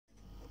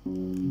I've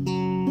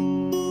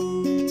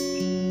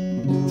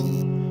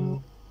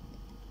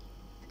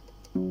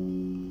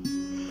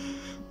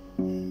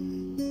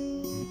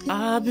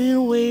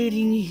been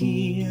waiting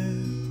here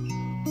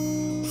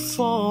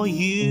for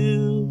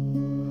you,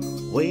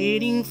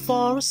 waiting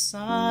for a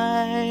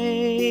sign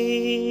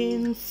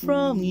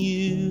from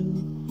you.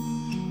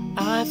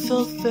 I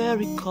felt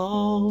very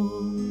cold,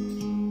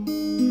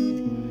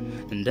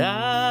 and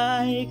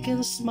I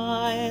can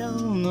smile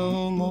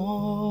no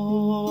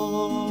more.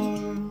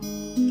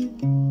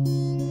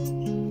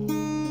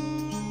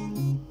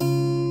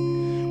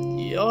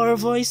 Your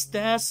voice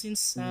dancing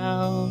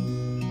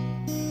sound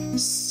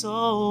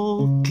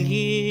so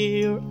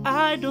clear,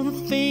 I don't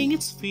think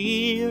it's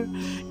fear.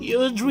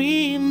 Your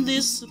dream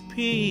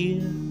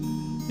disappear.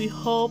 We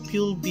hope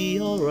you'll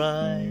be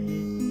alright.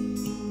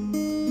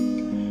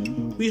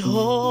 We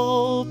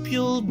hope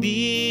you'll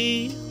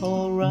be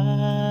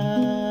alright.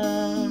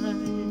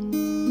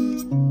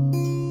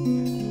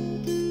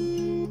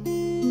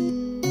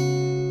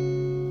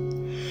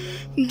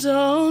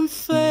 Don't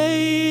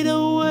fade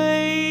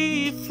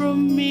away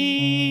from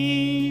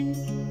me,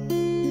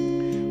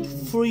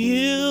 for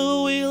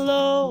you will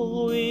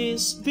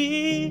always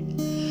be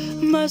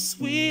my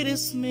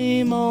sweetest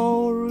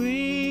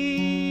memory,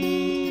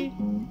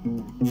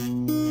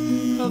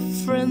 a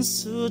friend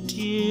so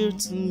dear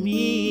to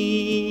me.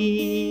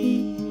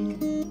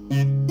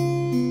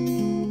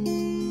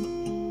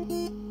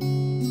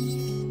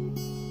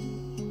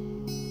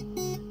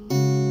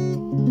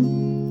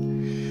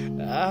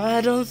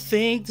 I don't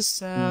think the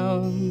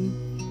sound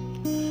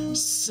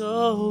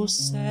so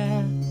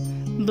sad,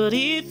 but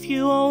if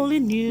you only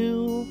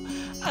knew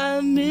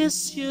I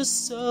miss you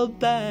so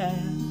bad.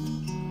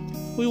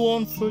 We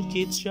won't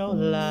forget your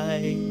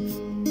life.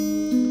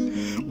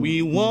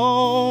 We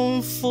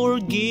won't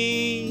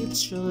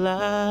forget your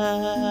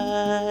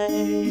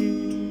life.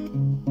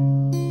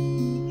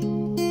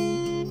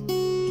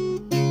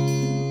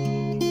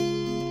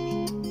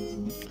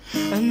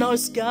 I know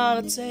it's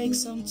gonna take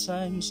some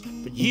time,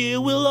 but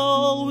you will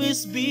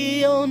always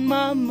be on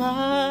my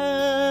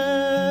mind.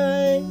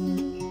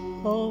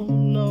 Oh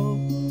no,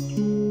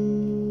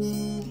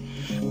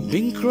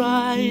 been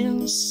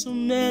crying so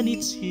many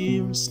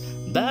tears,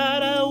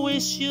 but I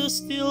wish you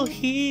still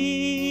here.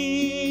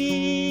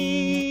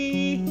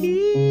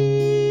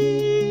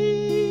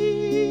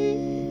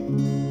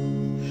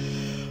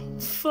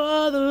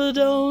 Father,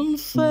 don't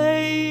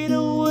fade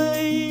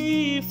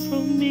away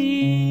from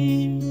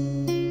me,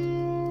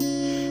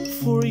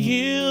 for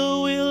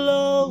you will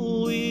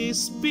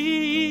always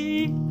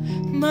be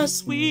my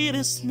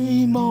sweetest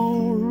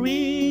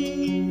memory,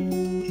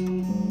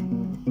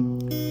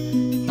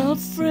 a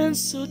friend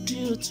so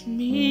dear to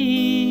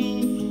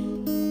me.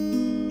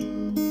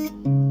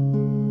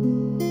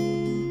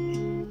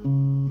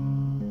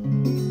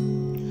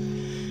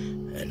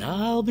 And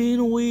I've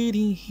been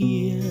waiting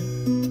here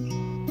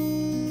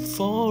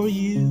for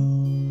you,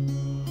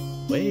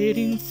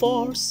 waiting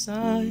for a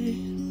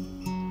sign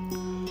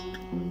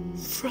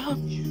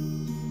from you.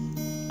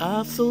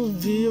 I feel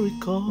very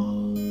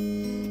cold,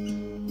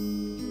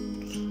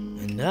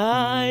 and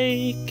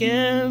I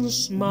can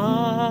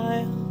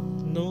smile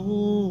no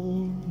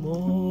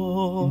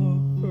more.